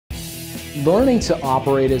Learning to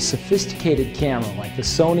operate a sophisticated camera like the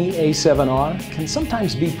Sony A7R can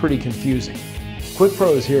sometimes be pretty confusing.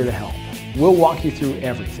 QuickPro is here to help. We'll walk you through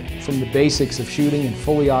everything, from the basics of shooting in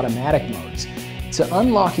fully automatic modes to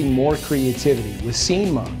unlocking more creativity with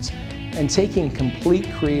scene modes and taking complete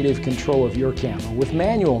creative control of your camera with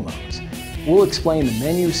manual modes. We'll explain the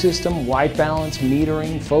menu system, white balance,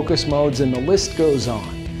 metering, focus modes, and the list goes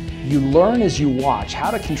on. You learn as you watch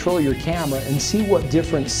how to control your camera and see what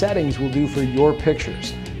different settings will do for your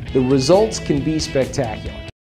pictures. The results can be spectacular.